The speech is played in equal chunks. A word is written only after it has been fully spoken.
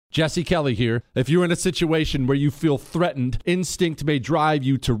Jesse Kelly here. If you're in a situation where you feel threatened, instinct may drive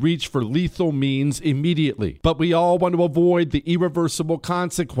you to reach for lethal means immediately. But we all want to avoid the irreversible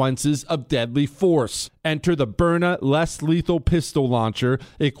consequences of deadly force. Enter the Byrna Less Lethal Pistol Launcher,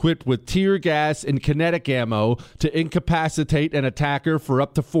 equipped with tear gas and kinetic ammo to incapacitate an attacker for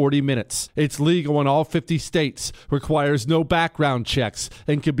up to 40 minutes. It's legal in all 50 states, requires no background checks,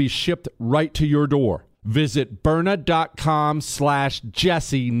 and can be shipped right to your door. Visit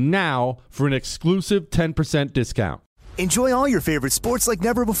Byrna.com/Jesse now for an exclusive 10% discount. Enjoy all your favorite sports like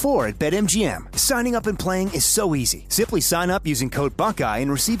never before at BetMGM. Signing up and playing is so easy. Simply sign up using code Buckeye and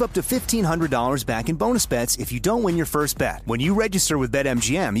receive up to $1,500 back in bonus bets if you don't win your first bet. When you register with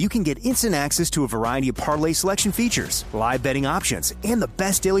BetMGM, you can get instant access to a variety of parlay selection features, live betting options, and the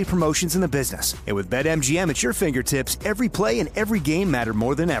best daily promotions in the business. And with BetMGM at your fingertips, every play and every game matter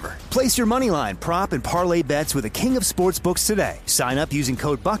more than ever. Place your moneyline, prop, and parlay bets with the king of sportsbooks today. Sign up using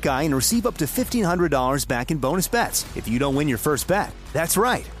code Buckeye and receive up to $1,500 back in bonus bets if you don't win your first bet. That's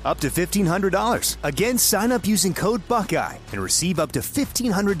right, up to $1,500. Again, sign up using code Buckeye and receive up to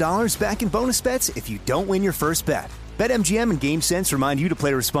 $1,500 back in bonus bets if you don't win your first bet. BetMGM and GameSense remind you to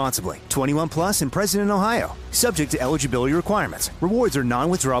play responsibly. 21 plus and present in Ohio. Subject to eligibility requirements. Rewards are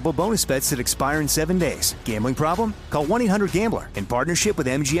non-withdrawable bonus bets that expire in 7 days. Gambling problem? Call 1-800-GAMBLER in partnership with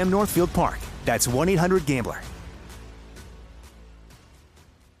MGM Northfield Park. That's 1-800-GAMBLER.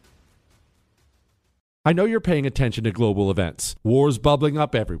 I know you're paying attention to global events. Wars bubbling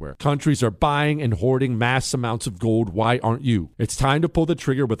up everywhere. Countries are buying and hoarding mass amounts of gold. Why aren't you? It's time to pull the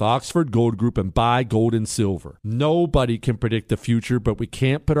trigger with Oxford Gold Group and buy gold and silver. Nobody can predict the future, but we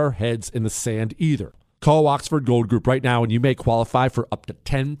can't put our heads in the sand either. Call Oxford Gold Group right now and you may qualify for up to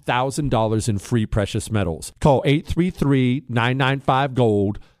 $10,000 in free precious metals. Call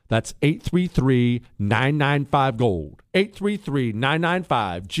 833-995-GOLD. That's 833-995-GOLD.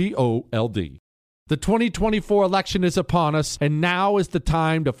 833-995-GOLD. The 2024 election is upon us, and now is the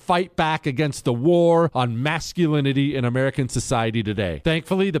time to fight back against the war on masculinity in American society today.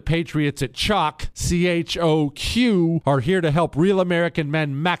 Thankfully, the patriots at CHOQ, C-H-O-Q, are here to help real American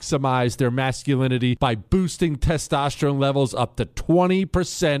men maximize their masculinity by boosting testosterone levels up to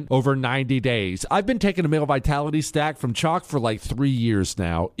 20% over 90 days. I've been taking a male vitality stack from CHOQ for like 3 years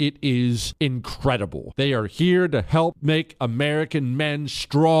now. It is incredible. They are here to help make American men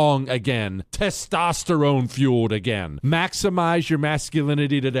strong again. Testosterone fueled again. Maximize your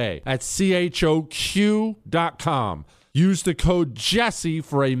masculinity today at CHOQ.com. Use the code Jesse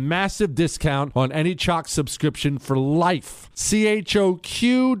for a massive discount on any CHOQ subscription for life. CHOQ.com,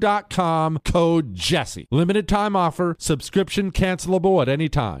 code Jesse. Limited time offer. Subscription cancelable at any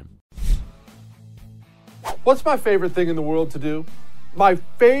time. What's my favorite thing in the world to do? My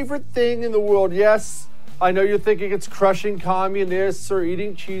favorite thing in the world, yes, I know you're thinking it's crushing communists or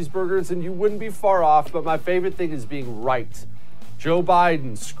eating cheeseburgers, and you wouldn't be far off, but my favorite thing is being right. Joe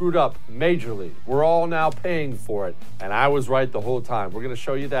Biden screwed up majorly. We're all now paying for it, and I was right the whole time. We're going to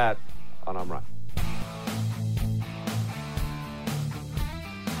show you that on I'm Right.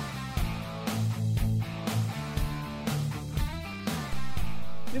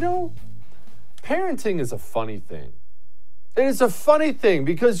 You know, parenting is a funny thing. It is a funny thing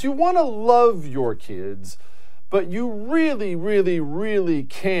because you want to love your kids, but you really, really, really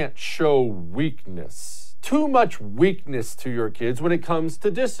can't show weakness. Too much weakness to your kids when it comes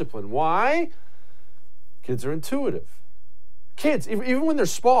to discipline. Why? Kids are intuitive. Kids, even when they're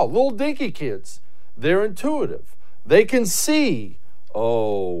small, little dinky kids, they're intuitive. They can see,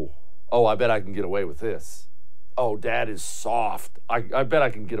 oh, I bet I can get away with this. Oh, dad is soft. I bet I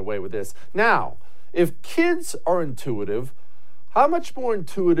can get away with this. Now, if kids are intuitive, how much more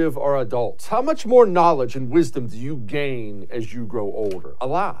intuitive are adults? How much more knowledge and wisdom do you gain as you grow older? A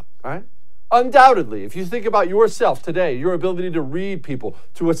lot, right? Undoubtedly, if you think about yourself today, your ability to read people,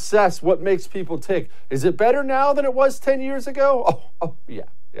 to assess what makes people tick, is it better now than it was 10 years ago? Oh, yeah.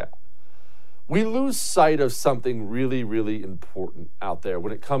 We lose sight of something really, really important out there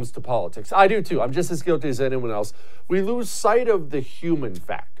when it comes to politics. I do too. I'm just as guilty as anyone else. We lose sight of the human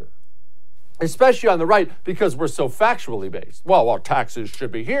factor. Especially on the right, because we're so factually based. Well, taxes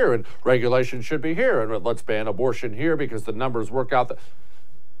should be here, and regulations should be here, and let's ban abortion here because the numbers work out.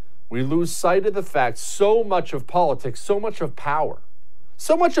 We lose sight of the fact so much of politics, so much of power,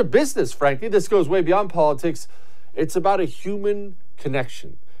 so much of business, frankly, this goes way beyond politics. It's about a human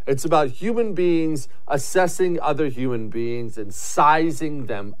connection. It's about human beings assessing other human beings and sizing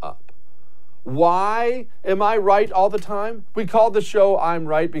them up. Why am I right all the time? We call the show I'm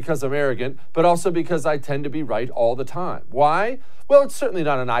Right because I'm arrogant, but also because I tend to be right all the time. Why? Well, it's certainly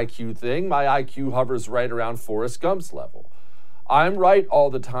not an IQ thing. My IQ hovers right around Forrest Gump's level. I'm right all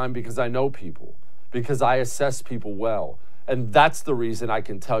the time because I know people, because I assess people well. And that's the reason I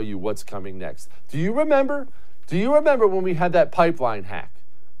can tell you what's coming next. Do you remember when we had that pipeline hack?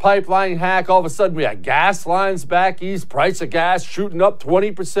 Pipeline hack, all of a sudden we had gas lines back east, price of gas shooting up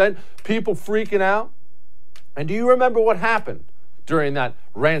 20%, people freaking out. And do you remember what happened during that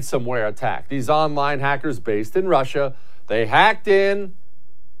ransomware attack? These online hackers based in Russia, they hacked in,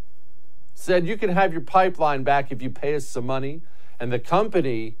 said you can have your pipeline back if you pay us some money, and the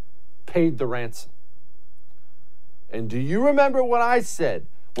company paid the ransom. And do you remember what I said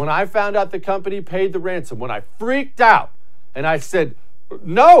when I found out the company paid the ransom? When I freaked out and I said,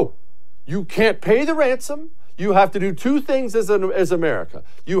 no, you can't pay the ransom. You have to do two things as America.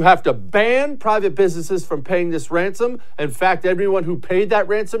 You have to ban private businesses from paying this ransom. In fact, everyone who paid that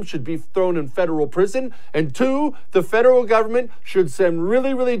ransom should be thrown in federal prison. And two, the federal government should send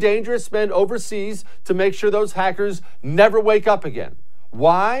really, really dangerous men overseas to make sure those hackers never wake up again.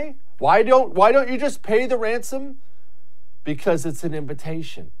 Why? Why don't you just pay the ransom? Because it's an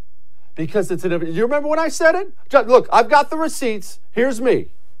invitation. Because it's an invitation. You remember when I said it? Look, I've got the receipts. Here's me.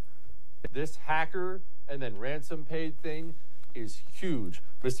 This hacker and then ransom paid thing is huge.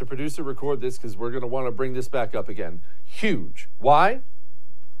 Mr. Producer, record this because we're going to want to bring this back up again. Huge. Why?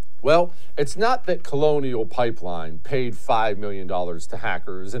 Well, it's not that Colonial Pipeline paid $5 million to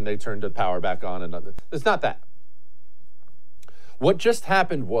hackers and they turned the power back on. It's not that. What just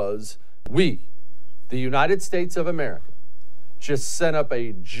happened was we, the United States of America, just sent up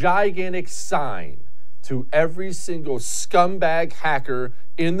a gigantic sign to every single scumbag hacker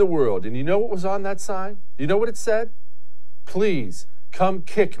in the world. And you know what was on that sign? You know what it said? Please come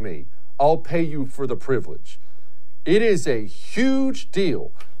kick me. I'll pay you for the privilege. It is a huge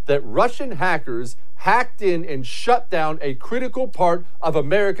deal that Russian hackers hacked in and shut down a critical part of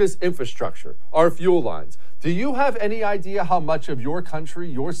America's infrastructure, our fuel lines. Do you have any idea how much of your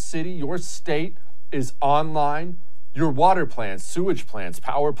country, your city, your state is online? Your water plants, sewage plants,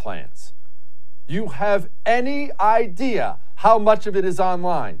 power plants. You have any idea how much of it is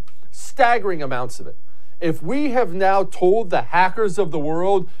online? Staggering amounts of it. If we have now told the hackers of the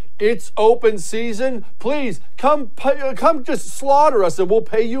world it's open season, please come just slaughter us and we'll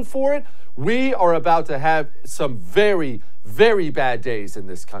pay you for it, we are about to have some very, very bad days in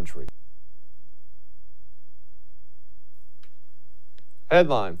this country.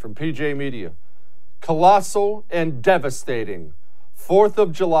 Headline from PJ Media. Colossal and devastating 4th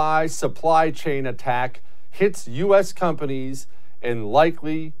of July supply chain attack hits U.S. companies in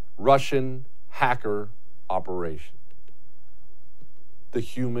likely Russian hacker operation. The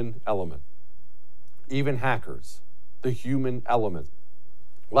human element. Even hackers, the human element.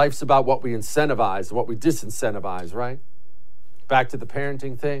 Life's about what we incentivize and what we disincentivize, right? Back to the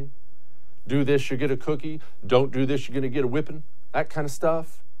parenting thing. Do this, you get a cookie. Don't do this, you're going to get a whipping. That kind of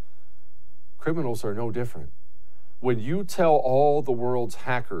stuff. Criminals are no different. When you tell all the world's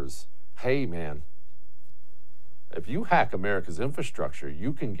hackers, hey man, if you hack America's infrastructure,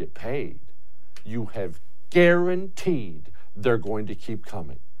 you can get paid. You have guaranteed they're going to keep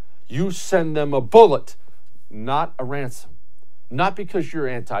coming. You send them a bullet, not a ransom. Not because you're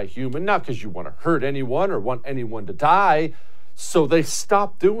anti-human, not because you want to hurt anyone or want anyone to die, so they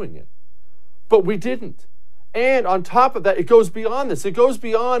stopped doing it. But we didn't. And on top of that, it goes beyond this. It goes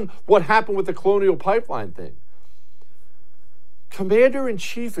beyond what happened with the Colonial Pipeline thing.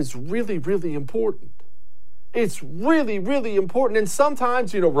 Commander-in-Chief is really, really important. It's really, really important. And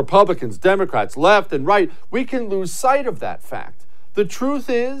sometimes, Republicans, Democrats, left and right, we can lose sight of that fact. The truth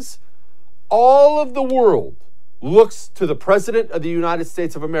is, all of the world looks to the President of the United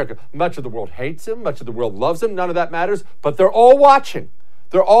States of America. Much of the world hates him. Much of the world loves him. None of that matters. But they're all watching.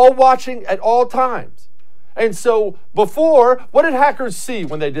 They're all watching at all times. And so before, what did hackers see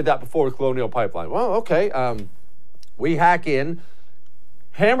when they did that before Colonial Pipeline? Well, okay, we hack in,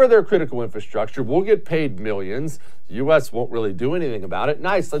 hammer their critical infrastructure. We'll get paid millions. The U.S. won't really do anything about it.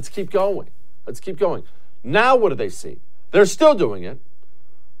 Nice, let's keep going. Let's keep going. Now what do they see? They're still doing it.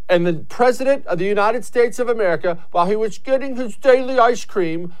 And the President of the United States of America, while he was getting his daily ice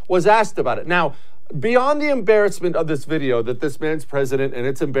cream, was asked about it. Now, beyond the embarrassment of this video that this man's president, and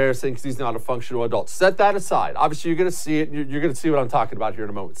it's embarrassing because he's not a functional adult. Set that aside. Obviously, you're going to see it. And you're going to see what I'm talking about here in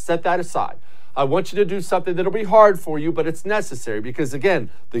a moment. Set that aside. I want you to do something that'll be hard for you, but it's necessary because, again,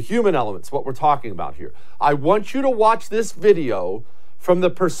 the human element's what we're talking about here. I want you to watch this video from the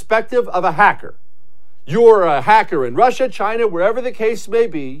perspective of a hacker. You're a hacker in Russia, China, wherever the case may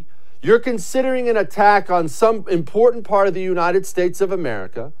be. You're considering an attack on some important part of the United States of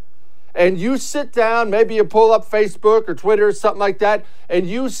America. and you sit down, maybe you pull up Facebook or Twitter or something like that, and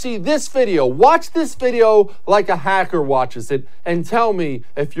you see this video. Watch this video like a hacker watches it, and tell me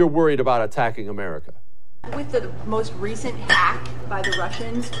if you're worried about attacking America. With the most recent hack by the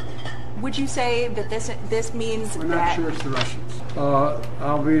Russians, would you say that this means We're not sure it's the Russians.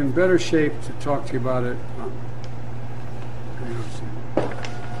 I'll be in better shape to talk to you about it.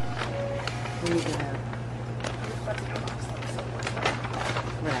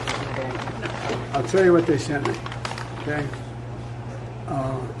 I'll tell you what they sent me, okay?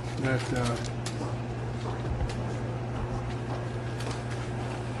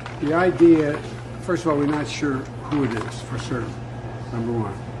 The idea, first of all, we're not sure who it is for certain, number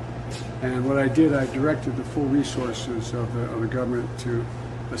one. And what I did, I directed the full resources of the government to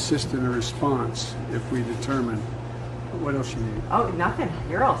assist in a response if we determine. What else you need? Oh, nothing.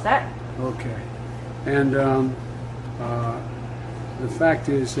 You're all set. Okay. And the fact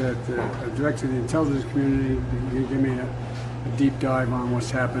is that I directed the intelligence community to give me a deep dive on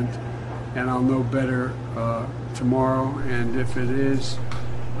what's happened, and I'll know better tomorrow. And if it is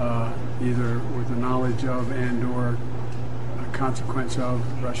either with the knowledge of and or a consequence of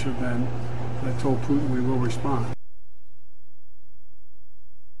Russia, then I told Putin we will respond.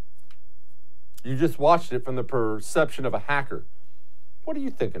 You just watched it from the perception of a hacker. What are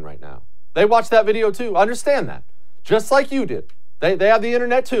you thinking right now? They watched that video too. Understand that. Just like you did. They have the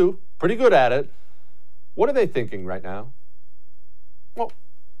internet too. Pretty good at it. What are they thinking right now? Well,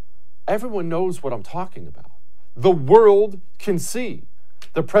 everyone knows what I'm talking about. The world can see.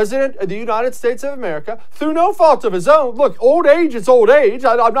 The President of the United States of America, through no fault of his own, look, old age is old age.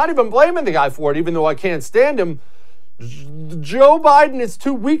 I'm not even blaming the guy for it, even though I can't stand him. Joe Biden is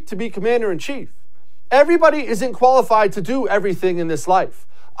too weak to be commander-in-chief. Everybody isn't qualified to do everything in this life.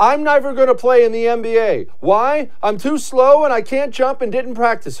 I'm never going to play in the NBA. Why? I'm too slow and I can't jump and didn't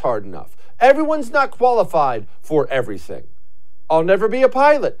practice hard enough. Everyone's not qualified for everything. I'll never be a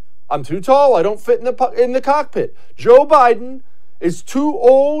pilot. I'm too tall. I don't fit in the cockpit. Joe Biden is too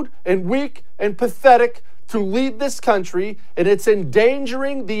old and weak and pathetic to lead this country, and it's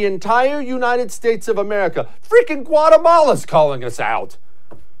endangering the entire United States of America. Freaking Guatemala's calling us out.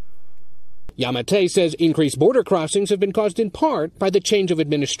 Yamate says increased border crossings have been caused in part by the change of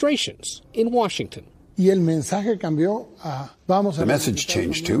administrations in Washington. The message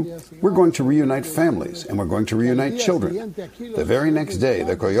changed too. We're going to reunite families, and we're going to reunite children. The very next day,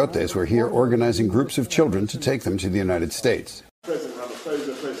 the Coyotes were here organizing groups of children to take them to the United States. President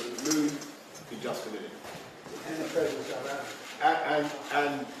Ramaphosa, President Moon, in just a minute. And the President of South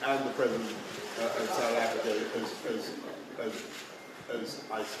Africa. And the President of South Africa, as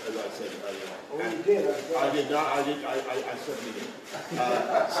I said earlier. Oh, you did? I did not. I certainly did.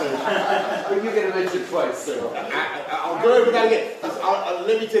 You're going to mention it twice. So I'll go over that again.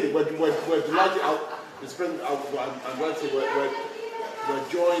 Let me tell you, we're delighted. Mr. President, I'm glad to say we're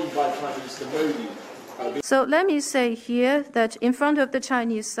joined by Prime Minister Modi. So let me say here that in front of the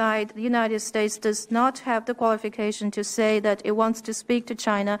Chinese side, the United States does not have the qualification to say that it wants to speak to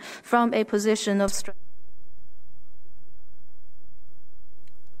China from a position of strength.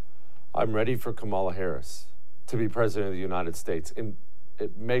 I'm ready for Kamala Harris to be president of the United States. And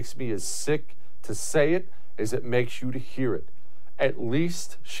it makes me as sick to say it as it makes you to hear it. At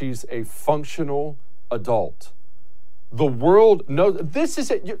least she's a functional adult. The world knows. This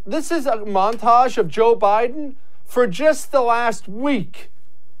is a montage of Joe Biden for just the last week.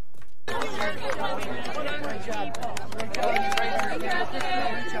 I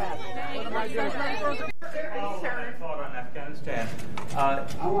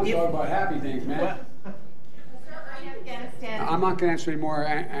want to talk about happy things, man. I'm not going to answer any more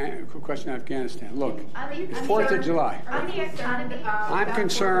questions on Afghanistan. Look, it's 4th of July. I'm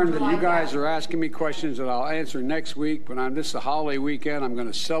concerned that you guys are asking me questions that I'll answer next week. But this is a holiday weekend. I'm going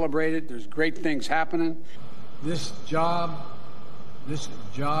to celebrate it. There's great things happening. The jobs that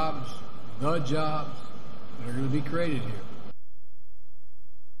are going to be created here.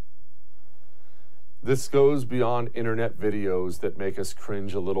 This goes beyond internet videos that make us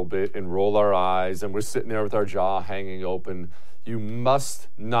cringe a little bit and roll our eyes, and we're sitting there with our jaw hanging open. You must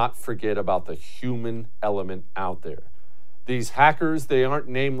not forget about the human element out there. These hackers, they aren't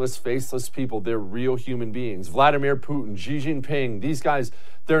nameless, faceless people. They're real human beings. Vladimir Putin, Xi Jinping, these guys,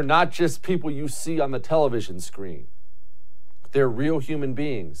 they're not just people you see on the television screen. They're real human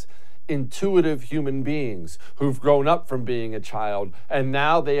beings. Intuitive human beings who've grown up from being a child, and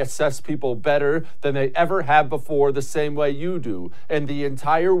now they assess people better than they ever have before, the same way you do. And the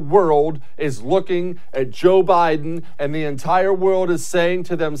entire world is looking at Joe Biden, and the entire world is saying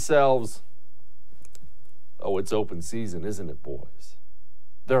to themselves, oh, it's open season, isn't it, boys?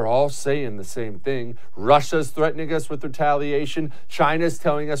 They're all saying the same thing. Russia's threatening us with retaliation. China's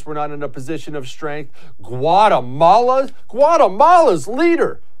telling us we're not in a position of strength. Guatemala's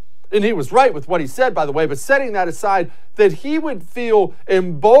leader, and he was right with what he said, by the way, but setting that aside, that he would feel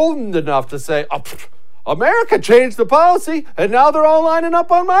emboldened enough to say, America changed the policy, and now they're all lining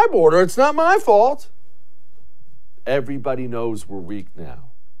up on my border. It's not my fault. Everybody knows we're weak now.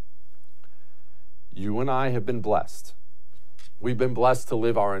 You and I have been blessed. We've been blessed to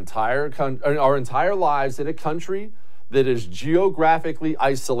live our entire lives in a country that is geographically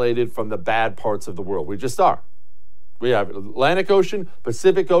isolated from the bad parts of the world. We just are. We have Atlantic Ocean,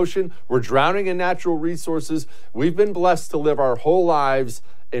 Pacific Ocean. We're drowning in natural resources. We've been blessed to live our whole lives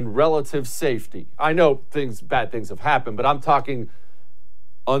in relative safety. I know bad things have happened, but I'm talking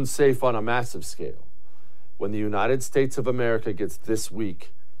unsafe on a massive scale. When the United States of America gets this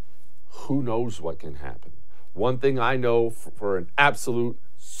weak, who knows what can happen? One thing I know for an absolute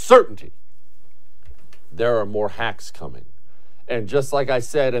certainty, there are more hacks coming. And just like I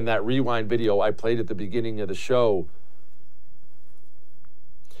said in that rewind video I played at the beginning of the show,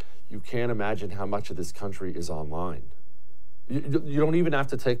 you can't imagine how much of this country is online. You don't even have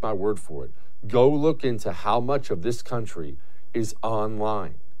to take my word for it. Go look into how much of this country is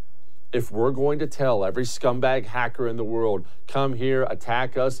online. If we're going to tell every scumbag hacker in the world, come here,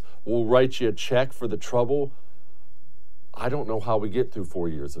 attack us, we'll write you a check for the trouble, I don't know how we get through 4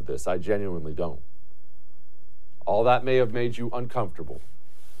 years of this. I genuinely don't. All that may have made you uncomfortable,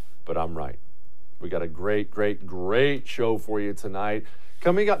 but I'm right. We got a great, great, great show for you tonight.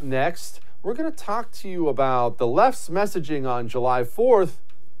 Coming up next, we're going to talk to you about the left's messaging on July 4th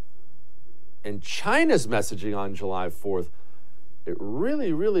and China's messaging on July 4th. It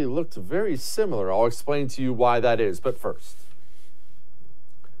really, really looked very similar. I'll explain to you why that is. But first,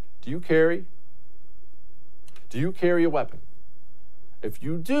 do you carry a weapon? If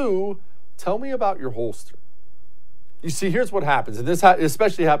you do, tell me about your holster. You see, here's what happens, and this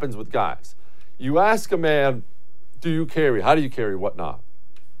especially happens with guys. You ask a man, do you carry? How do you carry? What not?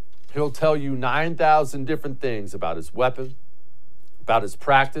 He'll tell you 9,000 different things about his weapon, about his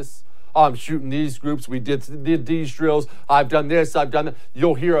practice. Oh, I'm shooting these groups. We did these drills. I've done this. I've done that.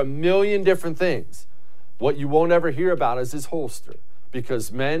 You'll hear a million different things. What you won't ever hear about is his holster,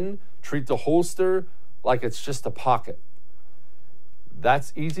 because men treat the holster like it's just a pocket.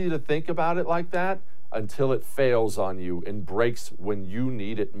 That's easy to think about it like that until it fails on you and breaks when you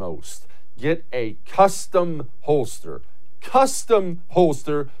need it most. Get a custom holster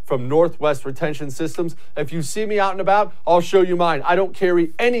from Northwest Retention Systems. If you see me out and about, I'll show you mine. I don't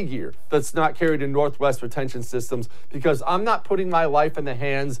carry any gear that's not carried in Northwest Retention Systems because I'm not putting my life in the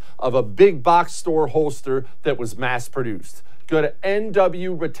hands of a big box store holster that was mass produced. Go to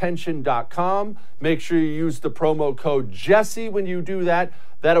nwretention.com. Make sure you use the promo code Jesse when you do that.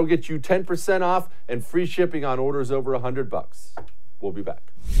 That'll get you 10% off and free shipping on orders over $100. We'll be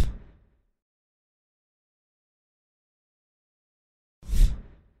back.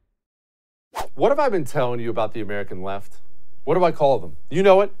 What have I been telling you about the American left? What do I call them? You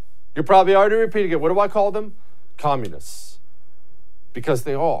know it. You're probably already repeating it. What do I call them? Communists. Because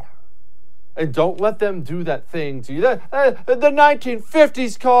they are. And don't let them do that thing to you. The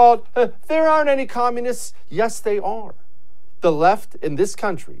 1950s called, there aren't any communists. Yes, they are. The left in this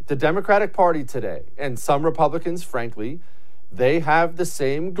country, the Democratic Party today, and some Republicans, frankly, they have the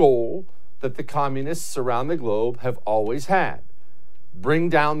same goal that the communists around the globe have always had. Bring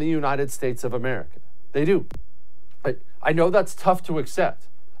down the United States of America. They do. I know that's tough to accept.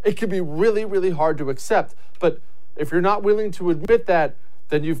 It can be really, really hard to accept. But if you're not willing to admit that,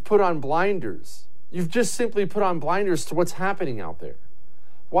 then you've put on blinders. You've just simply put on blinders to what's happening out there.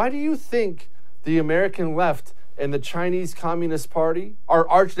 Why do you think the American left and the Chinese Communist Party, our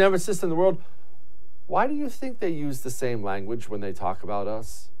arch nemesis in the world, why do you think they use the same language when they talk about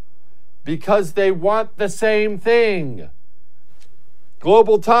us? Because they want the same thing.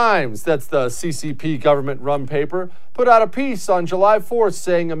 Global Times, that's the CCP government-run paper, put out a piece on July 4th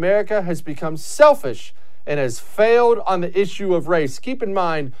saying America has become selfish and has failed on the issue of race. Keep in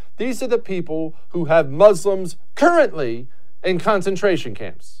mind, these are the people who have Muslims currently in concentration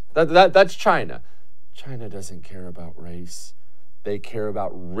camps. That's China. China doesn't care about race. They care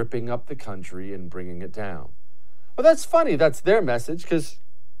about ripping up the country and bringing it down. Well, that's funny. That's their message, because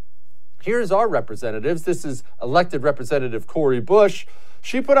here's our representatives. This is elected Representative Cori Bush.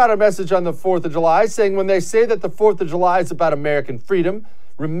 She put out a message on the 4th of July saying when they say that the 4th of July is about American freedom,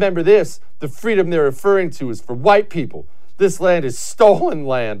 remember this, the freedom they're referring to is for white people. This land is stolen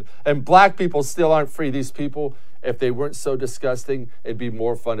land, and black people still aren't free. These people, if they weren't so disgusting, it'd be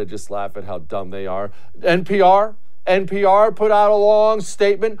more fun to just laugh at how dumb they are. NPR, NPR put out a long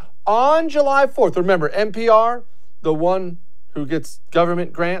statement on July 4th. Remember, NPR, the one who gets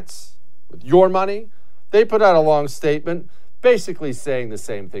government grants with your money, they put out a long statement basically saying the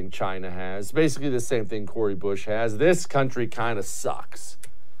same thing China has, basically the same thing Cori Bush has. This country kind of sucks.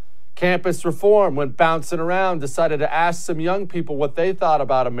 Campus Reform went bouncing around, decided to ask some young people what they thought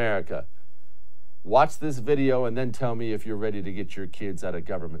about America. Watch this video and then tell me if you're ready to get your kids out of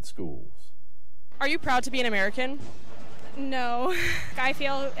government schools. Are you proud to be an American? No. I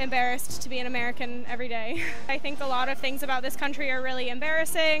feel embarrassed to be an American every day. I think a lot of things about this country are really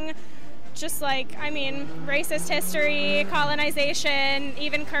embarrassing. Just like, racist history, colonization,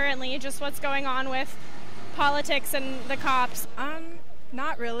 even currently, just what's going on with politics and the cops.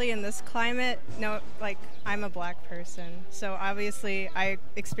 Not really in this climate. No, I'm a black person, so obviously I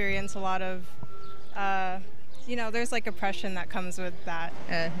experience a lot of, there's oppression that comes with that.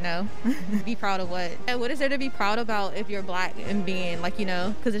 No. Be proud of what? What is there to be proud about if you're black and being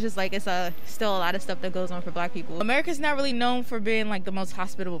because it's just it's still a lot of stuff that goes on for black people. America's not really known for being the most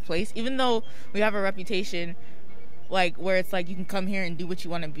hospitable place, even though we have a reputation where it's you can come here and do what you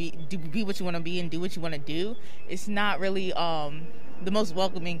want to be what you want to be and do what you want to do. It's not really the most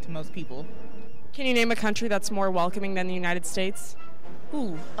welcoming to most people. Can you name a country that's more welcoming than the United States?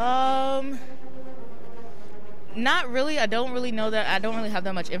 Not really. I don't really know that. I don't really have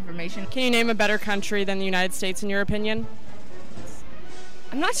that much information. Can you name a better country than the United States in your opinion?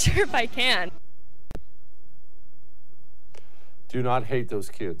 I'm not sure if I can. Do not hate those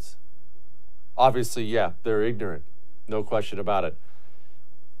kids. Obviously, yeah, they're ignorant. No question about it.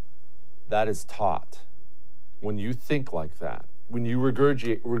 That is taught. When you think like that, when you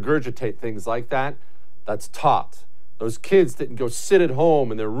regurgitate things like that, that's taught. Those kids didn't go sit at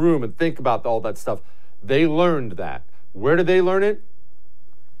home in their room and think about all that stuff. They learned that. Where did they learn it?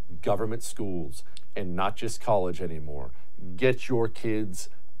 Government schools, and not just college anymore. Get your kids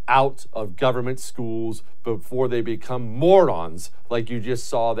out of government schools before they become morons like you just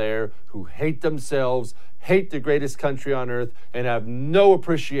saw there, who hate themselves, hate the greatest country on earth, and have no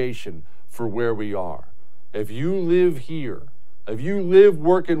appreciation for where we are. If you live here, if you live,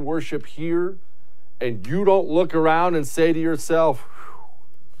 work, and worship here, and you don't look around and say to yourself,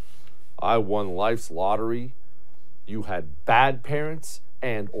 I won life's lottery, you had bad parents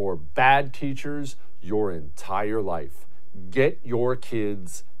and or bad teachers your entire life. Get your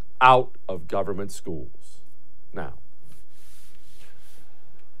kids out of government schools. Now,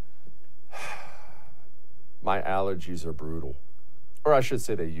 my allergies are brutal. Or I should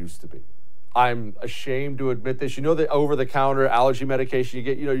say they used to be. I'm ashamed to admit this. You know the over-the-counter allergy medication you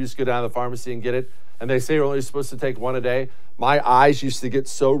get? You just go down to the pharmacy and get it, and they say you're only supposed to take one a day. My eyes used to get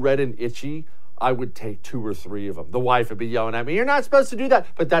so red and itchy, I would take 2 or 3 of them. The wife would be yelling at me, you're not supposed to do that.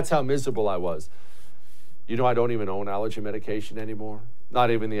 But that's how miserable I was. I don't even own allergy medication anymore.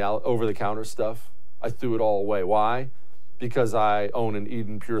 Not even the over-the-counter stuff. I threw it all away. Why? Because I own an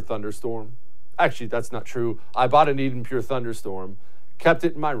Eden Pure Thunderstorm. Actually, that's not true. I bought an Eden Pure Thunderstorm, kept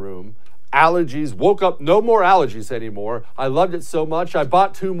it in my room. Allergies, woke up, no more allergies anymore. I loved it so much, I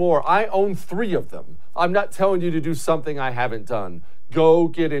bought 2 more. I own 3 of them. I'm not telling you to do something I haven't done. Go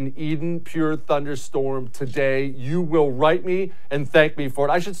get an Eden Pure Thunderstorm today. You will write me and thank me for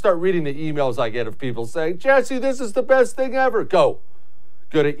it. I should start reading the emails I get of people saying, Jesse, this is the best thing ever. Go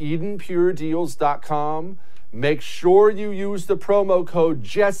to EdenPureDeals.com. Make sure you use the promo code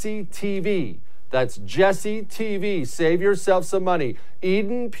JesseTV. That's JesseTV. Save yourself some money.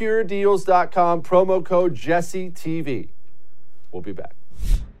 EdenPureDeals.com, promo code JesseTV. We'll be back.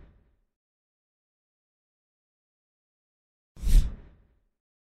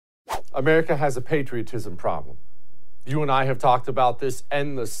 America has a patriotism problem. You and I have talked about this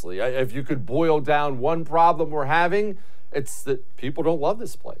endlessly. If you could boil down one problem we're having, it's that people don't love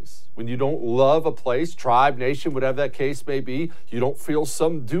this place. When you don't love a place, tribe, nation, whatever that case may be, you don't feel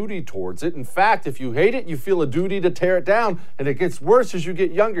some duty towards it. In fact, if you hate it, you feel a duty to tear it down, and it gets worse as you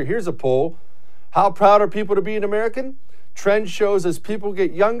get younger. Here's a poll. How proud are people to be an American? Trend shows as people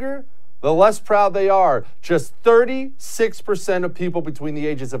get younger, the less proud they are. Just 36% of people between the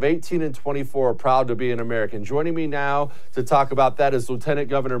ages of 18 and 24 are proud to be an American. Joining me now to talk about that is Lieutenant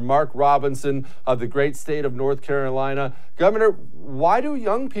Governor Mark Robinson of the great state of North Carolina. Governor, why do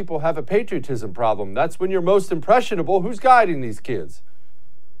young people have a patriotism problem? That's when you're most impressionable. Who's guiding these kids?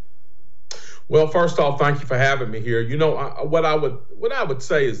 Well, first off, thank you for having me here. What I would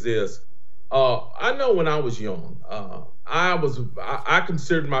say is this. I know when I was young, I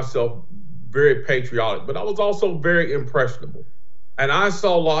considered myself very patriotic, but I was also very impressionable. And I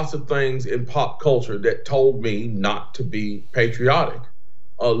saw lots of things in pop culture that told me not to be patriotic.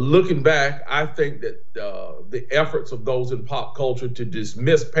 looking back, I think that the efforts of those in pop culture to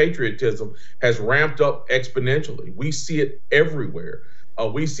dismiss patriotism has ramped up exponentially. We see it everywhere.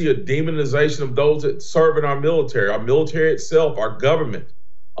 We see a demonization of those that serve in our military itself, our government.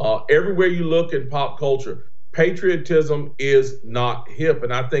 Everywhere you look in pop culture, patriotism is not hip.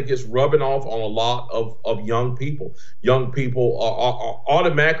 And I think it's rubbing off on a lot of young people. Young people are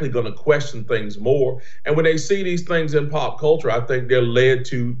automatically going to question things more. And when they see these things in pop culture, I think they're led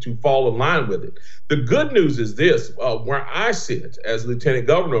to fall in line with it. The good news is this, where I sit as Lieutenant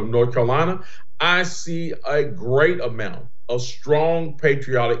Governor of North Carolina, I see a great amount of strong,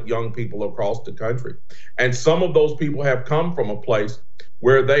 patriotic young people across the country. And some of those people have come from a place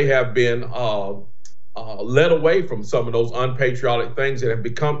where they have been led away from some of those unpatriotic things that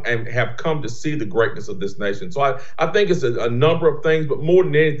have come to see the greatness of this nation. So I think it's a number of things, but more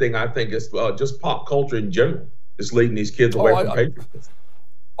than anything, I think it's just pop culture in general that's leading these kids away from patriotism.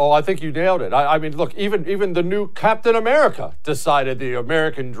 I think you nailed it. I mean, look, even the new Captain America decided the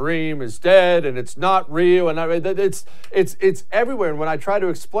American dream is dead and it's not real. And I mean, it's everywhere. And when I try to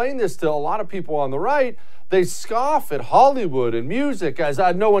explain this to a lot of people on the right, they scoff at Hollywood and music as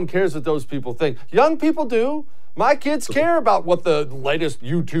no one cares what those people think. Young people do. My kids care about what the latest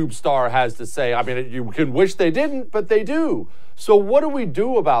YouTube star has to say. I mean, you can wish they didn't, but they do. So what do we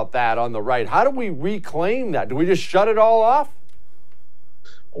do about that on the right? How do we reclaim that? Do we just shut it all off?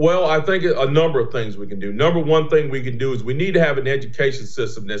 Well, I think a number of things we can do. Number one thing we can do is we need to have an education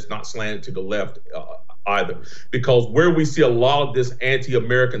system that's not slanted to the left either, because where we see a lot of this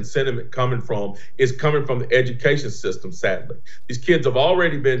anti-American sentiment coming from is coming from the education system, sadly. These kids have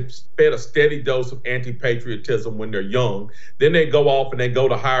already been fed a steady dose of anti-patriotism when they're young. Then they go off and they go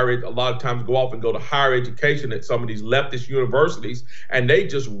to a lot of times go off and go to higher education at some of these leftist universities, and they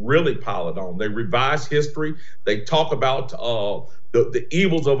just really pile it on. They revise history. They talk about the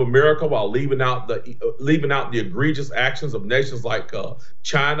evils of America while leaving out the egregious actions of nations like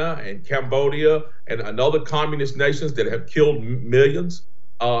China and Cambodia and other communist nations that have killed millions.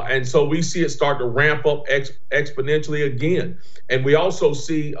 And so we see it start to ramp up exponentially again. And we also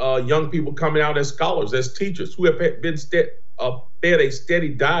see young people coming out as scholars, as teachers who have been fed a steady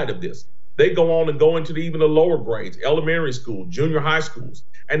diet of this. They go on and go into even the lower grades, elementary school, junior high schools,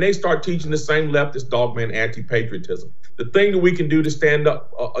 and they start teaching the same leftist dogma and anti-patriotism. The thing that we can do to stand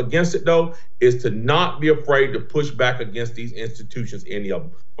up against it, though, is to not be afraid to push back against these institutions, any of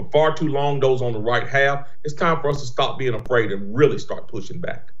them. For far too long, those on the right have. It's time for us to stop being afraid and really start pushing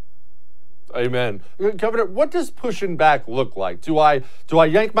back. Amen. Governor, what does pushing back look like? Do I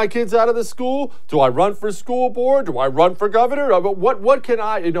yank my kids out of the school? Do I run for school board? Do I run for governor? What can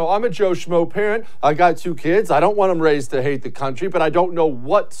I, I'm a Joe Schmo parent. I got 2 kids. I don't want them raised to hate the country, but I don't know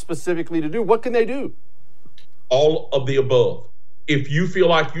what specifically to do. What can they do? All of the above. If you feel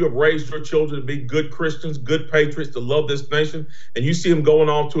like you have raised your children to be good Christians, good patriots, to love this nation, and you see them going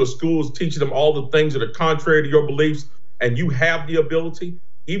off to a school teaching them all the things that are contrary to your beliefs, and you have the ability,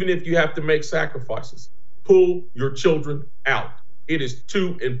 even if you have to make sacrifices, pull your children out. It is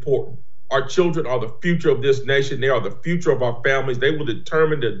too important. Our children are the future of this nation. They are the future of our families. They will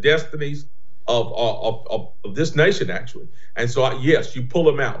determine the destinies of this nation, actually. And so, yes, you pull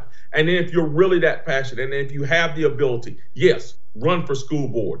them out. And then if you're really that passionate, and if you have the ability, yes, run for school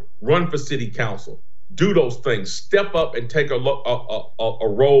board, run for city council, do those things, step up and take a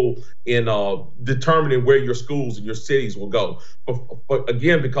role in determining where your schools and your cities will go. But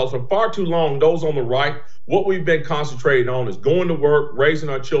again, because for far too long, those on the right, what we've been concentrating on is going to work, raising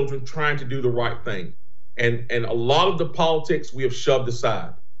our children, trying to do the right thing. And a lot of the politics we have shoved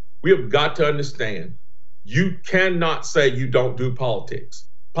aside. We have got to understand, you cannot say you don't do politics.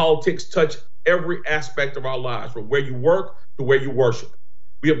 Politics touch every aspect of our lives, from where you work to where you worship.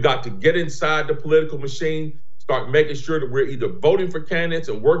 We have got to get inside the political machine, start making sure that we're either voting for candidates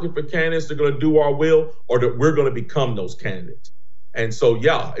and working for candidates that are going to do our will, or that we're going to become those candidates. And so,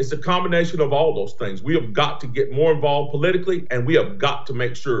 yeah, it's a combination of all those things. We have got to get more involved politically, and we have got to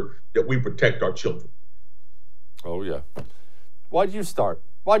make sure that we protect our children. Oh, yeah. Why'd you start?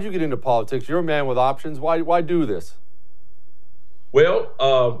 Why'd you get into politics? You're a man with options. Why do this? Well,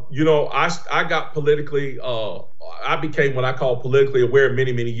 I got politically, I became what I call politically aware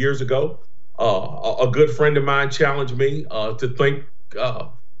many, many years ago. A good friend of mine challenged me to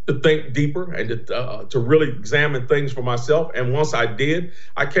think deeper and to really examine things for myself. And once I did,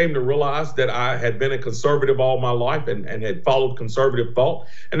 I came to realize that I had been a conservative all my life and had followed conservative thought.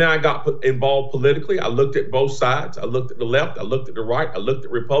 And then I got involved politically. I looked at both sides. I looked at the left. I looked at the right. I looked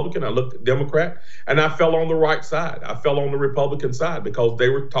at Republican. I looked at Democrat. And I fell on the right side. I fell on the Republican side because they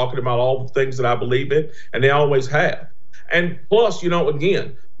were talking about all the things that I believe in, and they always have. And plus,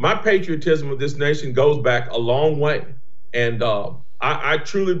 again, my patriotism of this nation goes back a long way. And I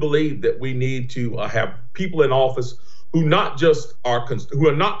truly believe that we need to have people in office who not just who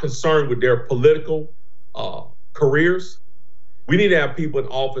are not concerned with their political careers. We need to have people in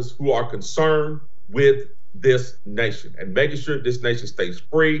office who are concerned with this nation and making sure this nation stays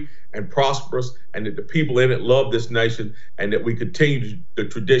free and prosperous, and that the people in it love this nation, and that we continue the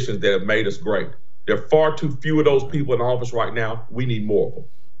traditions that have made us great. There are far too few of those people in office right now. We need more of them.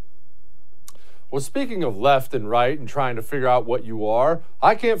 Well, speaking of left and right and trying to figure out what you are,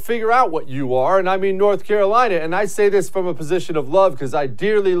 I can't figure out what you are, and I mean North Carolina. And I say this from a position of love because I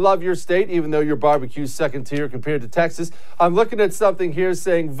dearly love your state, even though your barbecue's second tier compared to Texas. I'm looking at something here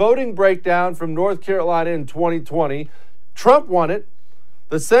saying voting breakdown from North Carolina in 2020. Trump won it.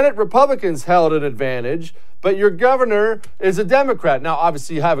 The Senate Republicans held an advantage, but your governor is a Democrat. Now,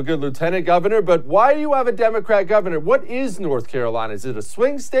 obviously, you have a good lieutenant governor, but why do you have a Democrat governor? What is North Carolina? Is it a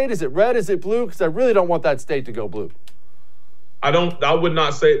swing state? Is it red? Is it blue? Because I really don't want that state to go blue. I would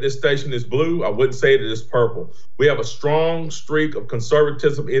not say this station is blue. I wouldn't say it is purple. We have a strong streak of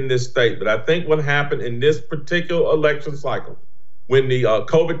conservatism in this state. But I think what happened in this particular election cycle, when the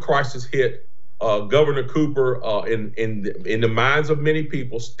COVID crisis hit, Governor Cooper, in the minds of many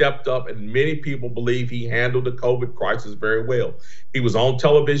people, stepped up, and many people believe he handled the COVID crisis very well. He was on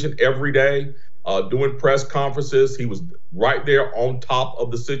television every day, doing press conferences. He was right there on top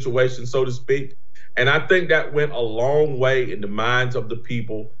of the situation, so to speak. And I think that went a long way in the minds of the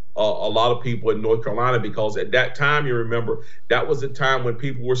people, a lot of people in North Carolina, because at that time, you remember, that was a time when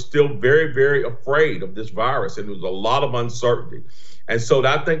people were still very, very afraid of this virus, and there was a lot of uncertainty. And so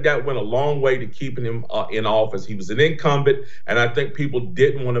I think that went a long way to keeping him in office. He was an incumbent, and I think people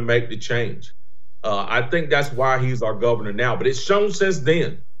didn't want to make the change. I think that's why he's our governor now. But it's shown since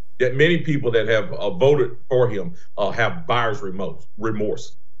then that many people that have voted for him have buyer's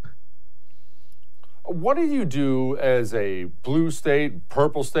remorse. What do you do as a blue state,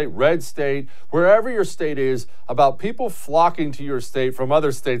 purple state, red state, wherever your state is, about people flocking to your state from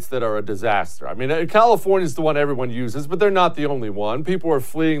other states that are a disaster? I mean, California is the one everyone uses, but they're not the only one. People are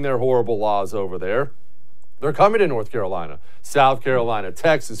fleeing their horrible laws over there. They're coming to North Carolina, South Carolina,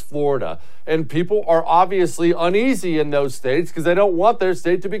 Texas, Florida, and people are obviously uneasy in those states because they don't want their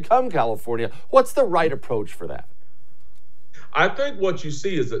state to become California. What's the right approach for that? I think what you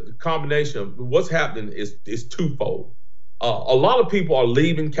see is a combination of what's happening is twofold. A lot of people are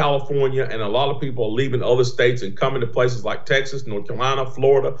leaving California, and a lot of people are leaving other states and coming to places like Texas, North Carolina,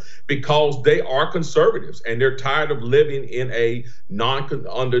 Florida, because they are conservatives and they're tired of living in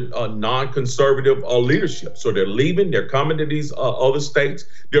under non-conservative leadership. So they're leaving, they're coming to these other states,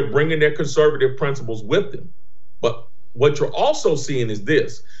 they're bringing their conservative principles with them. But what you're also seeing is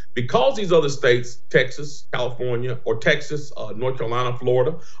this. Because these other states, Texas, California, or Texas, North Carolina,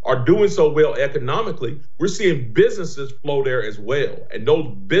 Florida, are doing so well economically, we're seeing businesses flow there as well. And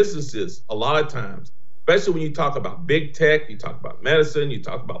those businesses, a lot of times, especially when you talk about big tech, you talk about medicine, you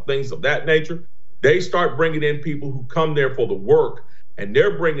talk about things of that nature, they start bringing in people who come there for the work, and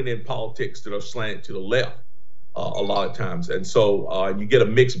they're bringing in politics that are slanted to the left a lot of times. And so you get a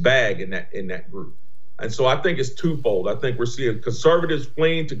mixed bag in that group. And so I think it's twofold. I think we're seeing conservatives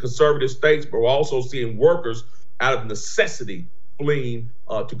fleeing to conservative states, but we're also seeing workers out of necessity fleeing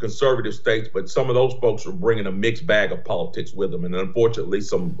to conservative states. But some of those folks are bringing a mixed bag of politics with them, and unfortunately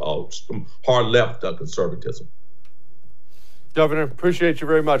some hard left conservatism. Governor, appreciate you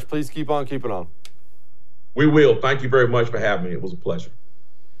very much. Please keep on keeping on. We will. Thank you very much for having me. It was a pleasure.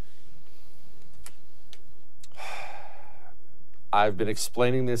 I've been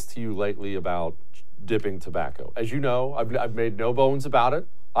explaining this to you lately about dipping tobacco. As you know, I've made no bones about it.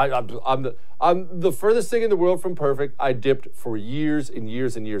 I'm the furthest thing in the world from perfect. I dipped for years and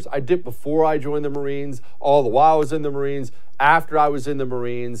years and years. I dipped before I joined the Marines, all the while I was in the Marines, after I was in the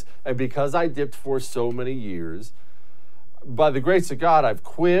Marines, and because I dipped for so many years, by the grace of God, I've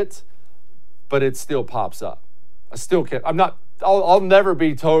quit, but it still pops up. I still can't. I'll never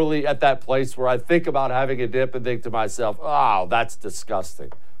be totally at that place where I think about having a dip and think to myself, oh, that's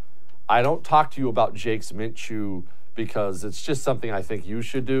disgusting. I don't talk to you about Jake's Mint Chew because it's just something I think you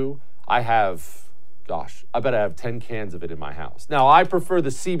should do. I bet I have 10 cans of it in my house. Now, I prefer the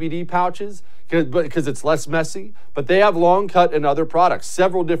CBD pouches because it's less messy, but they have long cut and other products,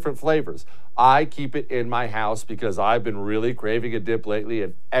 several different flavors. I keep it in my house because I've been really craving a dip lately,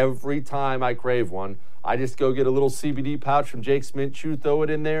 and every time I crave one, I just go get a little CBD pouch from Jake's Mint Chew, throw it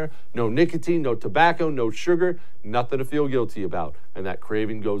in there. No nicotine, no tobacco, no sugar, nothing to feel guilty about. And that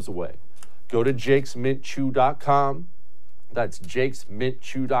craving goes away. Go to jakesmintchew.com. That's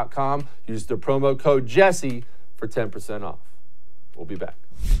jakesmintchew.com. Use the promo code Jesse for 10% off. We'll be back.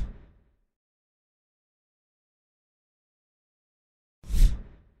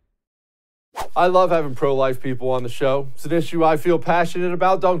 I love having pro-life people on the show. It's an issue I feel passionate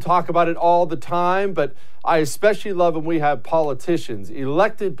about. Don't talk about it all the time, but I especially love when we have politicians,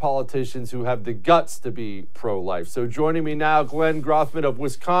 elected politicians, who have the guts to be pro-life. So joining me now, Glenn Grothman of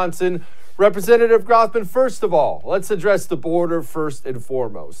Wisconsin. Representative Grothman, first of all, let's address the border first and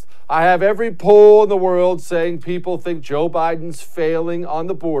foremost. I have every poll in the world saying people think Joe Biden's failing on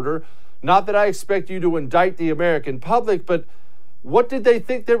the border. Not that I expect you to indict the American public, but what did they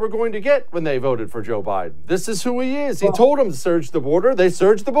think they were going to get when they voted for Joe Biden? This is who he is. He told them to surge the border. They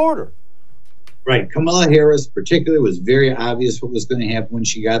surged the border. Right. Kamala Harris particularly was very obvious what was going to happen when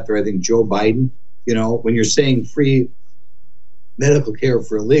she got there. I think Joe Biden, you know, when you're saying free medical care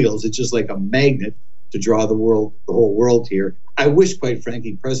for illegals, it's just like a magnet to draw the whole world here. I wish, quite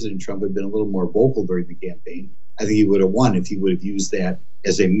frankly, President Trump had been a little more vocal during the campaign. I think he would have won if he would have used that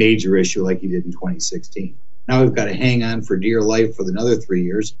as a major issue like he did in 2016. Now we've got to hang on for dear life for another 3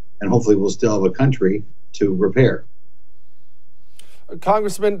 years, and hopefully we'll still have a country to repair.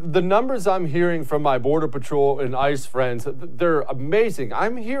 Congressman, the numbers I'm hearing from my Border Patrol and ICE friends, they're amazing.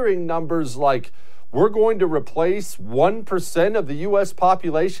 I'm hearing numbers like we're going to replace 1% of the U.S.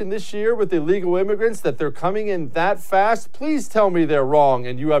 population this year with illegal immigrants, that they're coming in that fast. Please tell me they're wrong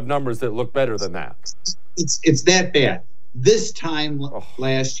and you have numbers that look better than that. It's that bad. This time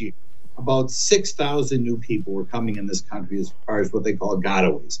last year, about 6,000 new people were coming in this country as far as what they call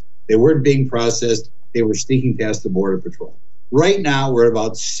gotaways. They weren't being processed. They were sneaking past the Border Patrol. Right now, we're at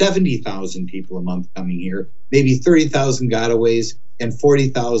about 70,000 people a month coming here, maybe 30,000 gotaways and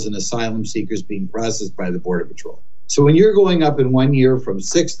 40,000 asylum seekers being processed by the Border Patrol. So when you're going up in 1 year from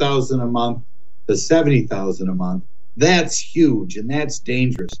 6,000 a month to 70,000 a month, that's huge and that's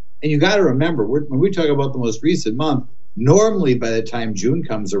dangerous. And you got to remember, when we talk about the most recent month, normally by the time June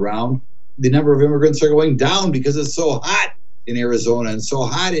comes around, the number of immigrants are going down because it's so hot in Arizona and so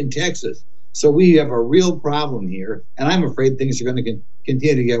hot in Texas. So we have a real problem here, and I'm afraid things are going to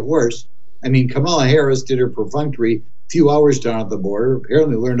continue to get worse. I mean, Kamala Harris did her perfunctory few hours down at the border,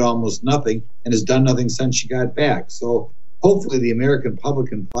 apparently learned almost nothing, and has done nothing since she got back. So hopefully the American public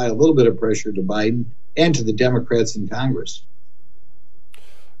can apply a little bit of pressure to Biden and to the Democrats in Congress.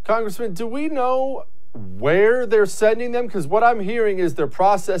 Congressman, do we know where they're sending them? Because what I'm hearing is they're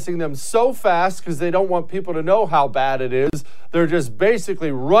processing them so fast because they don't want people to know how bad it is. They're just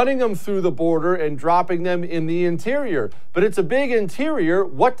basically running them through the border and dropping them in the interior. But it's a big interior.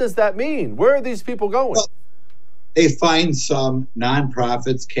 What does that mean? Where are these people going? Well, they find some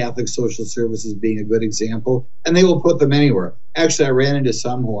nonprofits, Catholic Social Services being a good example, and they will put them anywhere. Actually, I ran into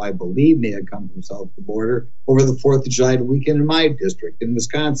some who I believe may have come from south of the border over the 4th of July weekend in my district in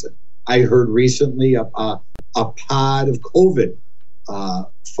Wisconsin. I heard recently a pod of COVID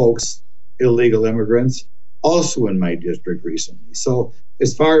folks, illegal immigrants, also in my district recently. So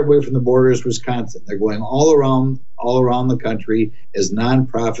as far away from the border as Wisconsin, they're going all around the country as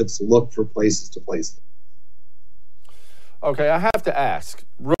nonprofits look for places to place them. Okay, I have to ask,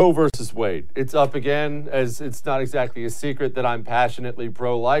 Roe versus Wade. It's up again, as it's not exactly a secret that I'm passionately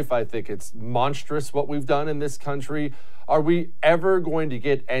pro-life. I think it's monstrous what we've done in this country. Are we ever going to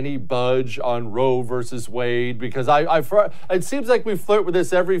get any budge on Roe versus Wade? Because it seems like we flirt with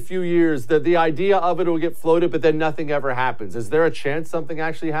this every few years, that the idea of it will get floated, but then nothing ever happens. Is there a chance something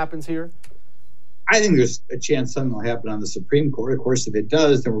actually happens here? I think there's a chance something will happen on the Supreme Court. Of course, if it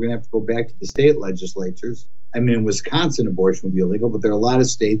does, then we're going to have to go back to the state legislatures. I mean, in Wisconsin, abortion will be illegal, but there are a lot of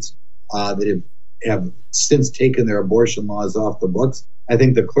states that have since taken their abortion laws off the books. I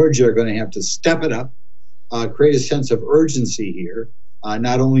think the clergy are going to have to step it up, create a sense of urgency here,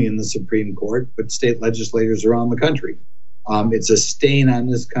 not only in the Supreme Court, but state legislators around the country. It's a stain on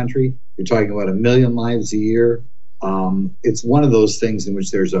this country. You're talking about 1 million lives a year. It's one of those things in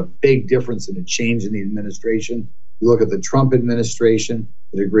which there's a big difference in a change in the administration. You look at the Trump administration,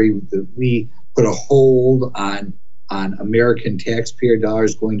 the degree that we put a hold on American taxpayer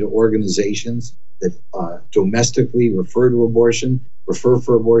dollars going to organizations that domestically refer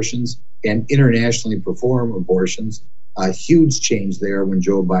for abortions, and internationally perform abortions. A huge change there when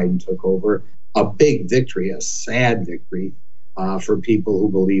Joe Biden took over. A big victory, a sad victory for people who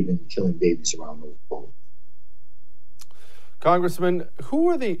believe in killing babies around the world. Congressman, who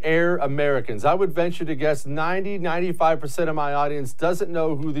are the Air Americans? I would venture to guess 95% of my audience doesn't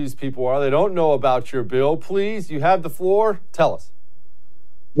know who these people are. They don't know about your bill. Please, you have the floor. Tell us.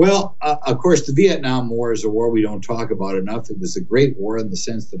 Well, of course, the Vietnam War is a war we don't talk about enough. It was a great war in the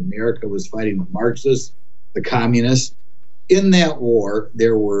sense that America was fighting the Marxists, the communists. In that war,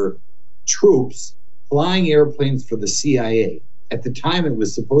 there were troops flying airplanes for the CIA. At the time, it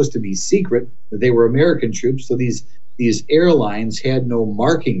was supposed to be secret that they were American troops, so these airlines had no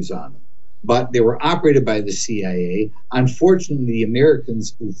markings on them, but they were operated by the CIA. Unfortunately, the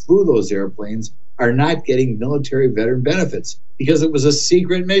Americans who flew those airplanes are not getting military veteran benefits because it was a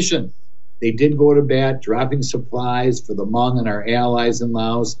secret mission. They did go to bat, dropping supplies for the Hmong and our allies in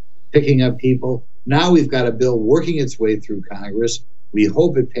Laos, picking up people. Now we've got a bill working its way through Congress. We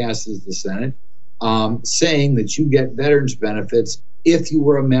hope it passes the Senate, saying that you get veterans benefits if you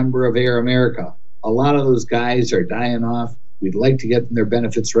were a member of Air America. A lot of those guys are dying off. We'd like to get them their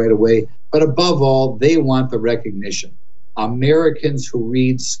benefits right away. But above all, they want the recognition. Americans who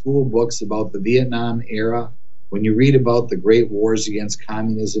read school books about the Vietnam era, when you read about the great wars against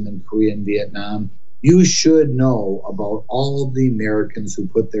communism in Korea and Vietnam, you should know about all the Americans who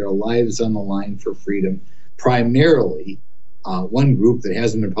put their lives on the line for freedom. Primarily, one group that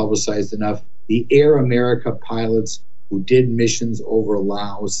hasn't been publicized enough, the Air America pilots who did missions over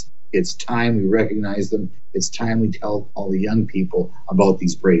Laos. It's time we recognize them. It's time we tell all the young people about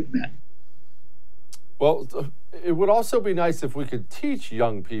these brave men. Well, it would also be nice if we could teach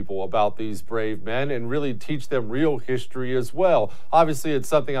young people about these brave men and really teach them real history as well. Obviously, it's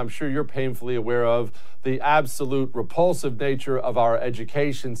something I'm sure you're painfully aware of, the absolute repulsive nature of our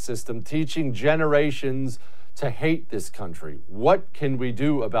education system, teaching generations to hate this country. What can we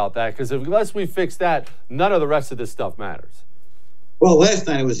do about that? Because unless we fix that, none of the rest of this stuff matters. Well, last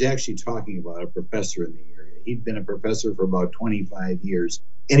night I was actually talking about a professor in the area. He'd been a professor for about 25 years,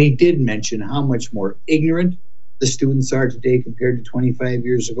 and he did mention how much more ignorant the students are today compared to 25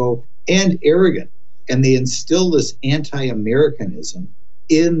 years ago, and arrogant. And they instill this anti-Americanism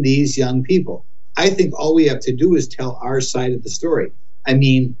in these young people. I think all we have to do is tell our side of the story. I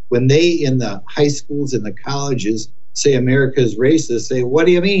mean, when they in the high schools and the colleges say America is racist, say, what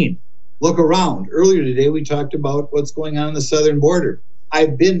do you mean? Look around. Earlier today, we talked about what's going on the southern border.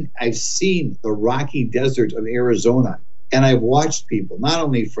 I've seen the rocky desert of Arizona, and I've watched people, not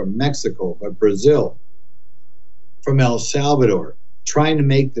only from Mexico, but Brazil, from El Salvador, trying to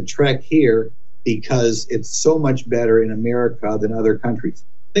make the trek here because it's so much better in America than other countries.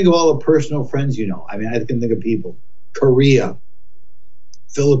 Think of all the personal friends you know. I mean, I can think of people, Korea,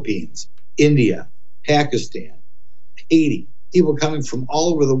 Philippines, India, Pakistan, Haiti, people coming from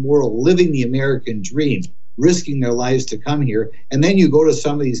all over the world, living the American dream, risking their lives to come here. And then you go to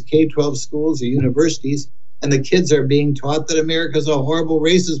some of these K-12 schools or universities, and the kids are being taught that America is a horrible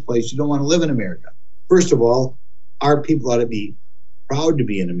racist place. You don't want to live in America. First of all, our people ought to be proud to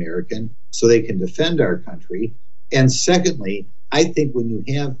be an American so they can defend our country. And secondly, I think when you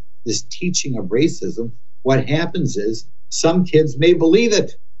have this teaching of racism, what happens is some kids may believe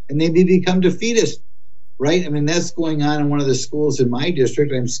it and they may become defeatist, right? I mean, that's going on in one of the schools in my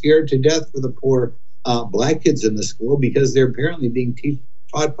district. I'm scared to death for the poor black kids in the school because they're apparently being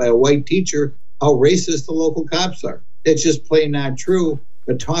taught by a white teacher how racist the local cops are. It's just plain not true.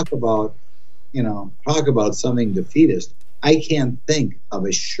 But talk about something defeatist. I can't think of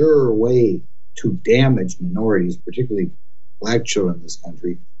a surer way to damage minorities, particularly black children in this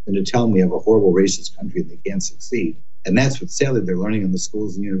country, than to tell them we have a horrible racist country and they can't succeed. And that's what, sadly, they're learning in the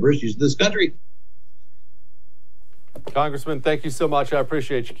schools and universities of this country. Congressman, thank you so much. I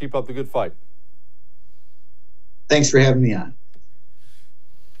appreciate you. Keep up the good fight. Thanks for having me on.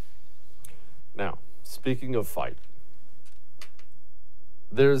 Now, speaking of fight,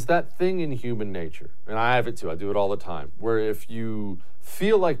 there's that thing in human nature, and I have it too, I do it all the time, where if you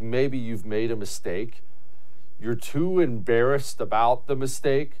feel like maybe you've made a mistake, you're too embarrassed about the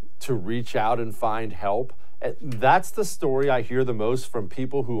mistake to reach out and find help. And that's the story I hear the most from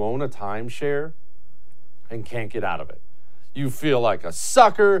people who own a timeshare and can't get out of it. You feel like a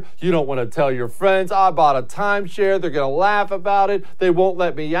sucker. You don't want to tell your friends, I bought a timeshare. They're going to laugh about it. They won't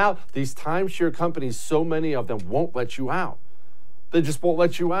let me out. These timeshare companies, so many of them won't let you out. They just won't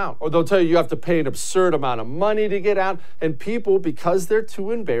let you out. Or they'll tell you have to pay an absurd amount of money to get out. And people, because they're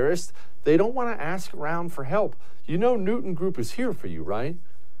too embarrassed, they don't want to ask around for help. You know Newton Group is here for you, right?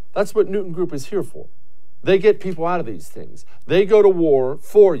 That's what Newton Group is here for. They get people out of these things. They go to war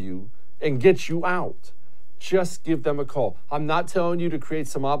for you and get you out. Just give them a call. I'm not telling you to create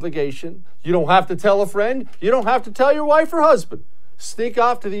some obligation. You don't have to tell a friend. You don't have to tell your wife or husband. Sneak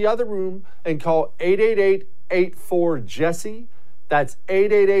off to the other room and call 888-84-JESSE. That's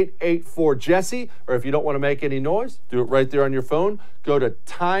 888-84-JESSE. Or if you don't want to make any noise, do it right there on your phone. Go to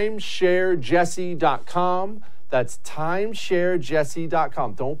timesharejesse.com. That's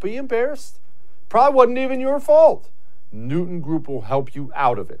timesharejesse.com. Don't be embarrassed. Probably wasn't even your fault. Newton Group will help you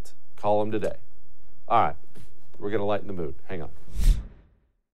out of it. Call them today. All right, we're going to lighten the mood. Hang on.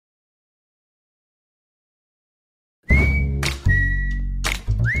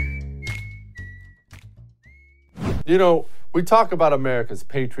 You know, we talk about America's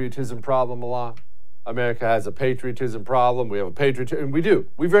patriotism problem a lot. America has a patriotism problem. We have a patriotism, and we do.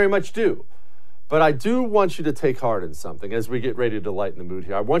 We very much do. But I do want you to take heart in something as we get ready to lighten the mood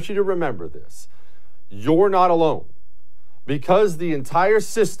here. I want you to remember this. You're not alone. Because the entire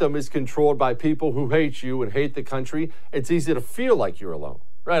system is controlled by people who hate you and hate the country, it's easy to feel like you're alone.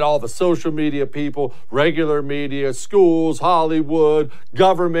 Right? All the social media people, regular media, schools, Hollywood,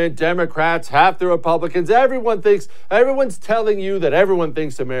 government, Democrats, half the Republicans, everyone's telling you that everyone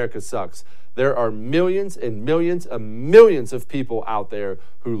thinks America sucks. There are millions and millions and millions of people out there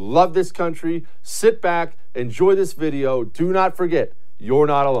who love this country. Sit back, enjoy this video. Do not forget, you're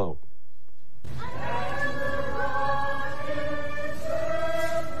not alone.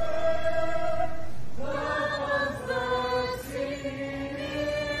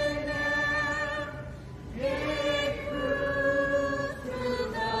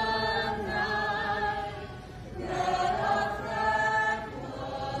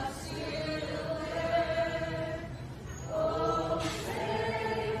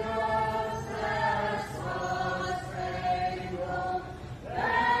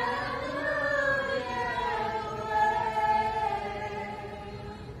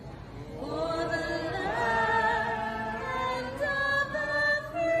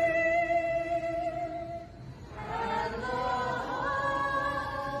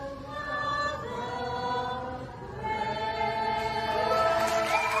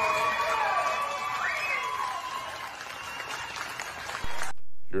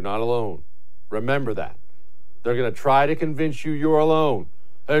 You're not alone. Remember that. They're going to try to convince you you're alone.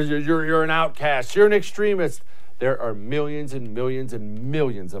 You're an outcast. You're an extremist. There are millions and millions and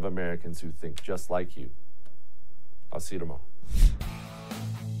millions of Americans who think just like you. I'll see you tomorrow.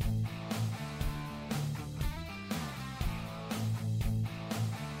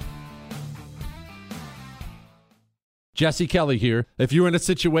 Jesse Kelly here. If you're in a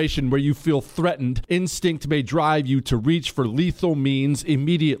situation where you feel threatened, instinct may drive you to reach for lethal means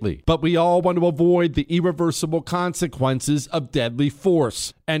immediately. But we all want to avoid the irreversible consequences of deadly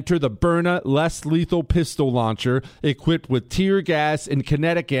force. Enter the Byrna less lethal pistol launcher equipped with tear gas and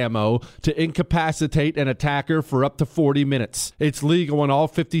kinetic ammo to incapacitate an attacker for up to 40 minutes. It's legal in all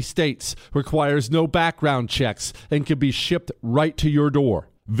 50 states, requires no background checks, and can be shipped right to your door.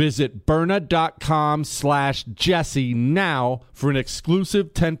 Visit Byrna.com/Jesse now for an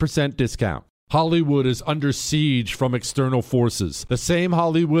exclusive 10% discount. Hollywood is under siege from external forces. The same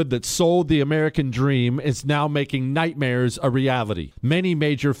Hollywood that sold the American dream is now making nightmares a reality. Many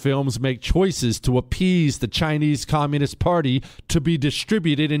major films make choices to appease the Chinese Communist Party to be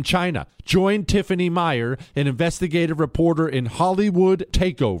distributed in China. Join Tiffany Meyer, an investigative reporter in Hollywood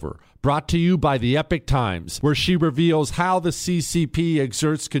Takeover, brought to you by the Epic Times, where she reveals how the CCP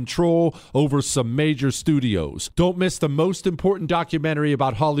exerts control over some major studios. Don't miss the most important documentary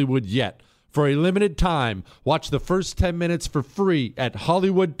about Hollywood yet. For a limited time, watch the first 10 minutes for free at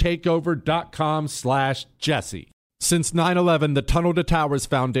HollywoodTakeover.com/Jesse. Since 9/11, the Tunnel to Towers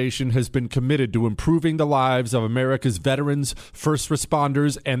Foundation has been committed to improving the lives of America's veterans, first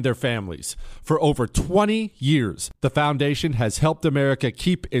responders, and their families. For over 20 years, the foundation has helped America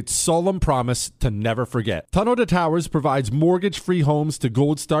keep its solemn promise to never forget. Tunnel to Towers provides mortgage-free homes to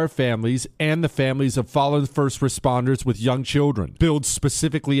Gold Star families and the families of fallen first responders with young children, builds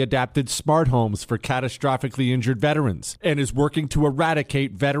specifically adapted smart homes for catastrophically injured veterans, and is working to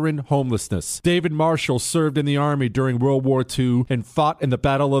eradicate veteran homelessness. David Marshall served in the Army during World War II and fought in the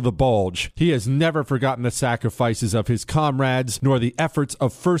Battle of the Bulge. He has never forgotten the sacrifices of his comrades nor the efforts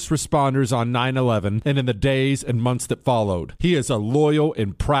of first responders on 9/11 and in the days and months that followed. He is a loyal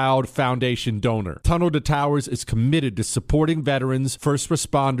and proud foundation donor. Tunnel to Towers is committed to supporting veterans, first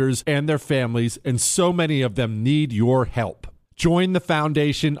responders, and their families, and so many of them need your help. Join the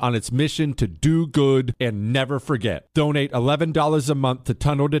foundation on its mission to do good and never forget. Donate $11 a month to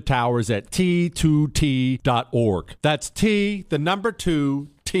Tunnel to Towers at T2T.org. That's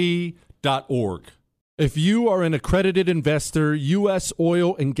T2T.org. If you are an accredited investor, U.S.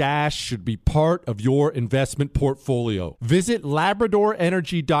 oil and gas should be part of your investment portfolio. Visit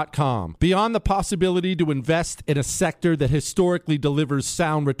LabradorEnergy.com. Beyond the possibility to invest in a sector that historically delivers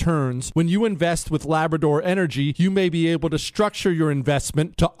sound returns, when you invest with Labrador Energy, you may be able to structure your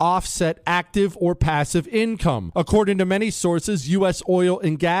investment to offset active or passive income. According to many sources, U.S. oil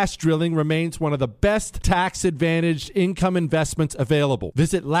and gas drilling remains one of the best tax-advantaged income investments available.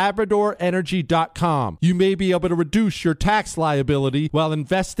 Visit LabradorEnergy.com. You may be able to reduce your tax liability while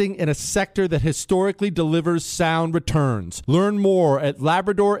investing in a sector that historically delivers sound returns. Learn more at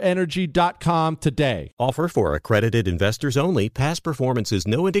LabradorEnergy.com today. Offer for accredited investors only. Past performance is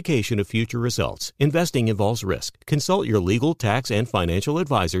no indication of future results. Investing involves risk. Consult your legal, tax, and financial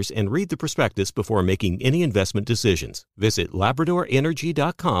advisors and read the prospectus before making any investment decisions. Visit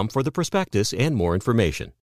LabradorEnergy.com for the prospectus and more information.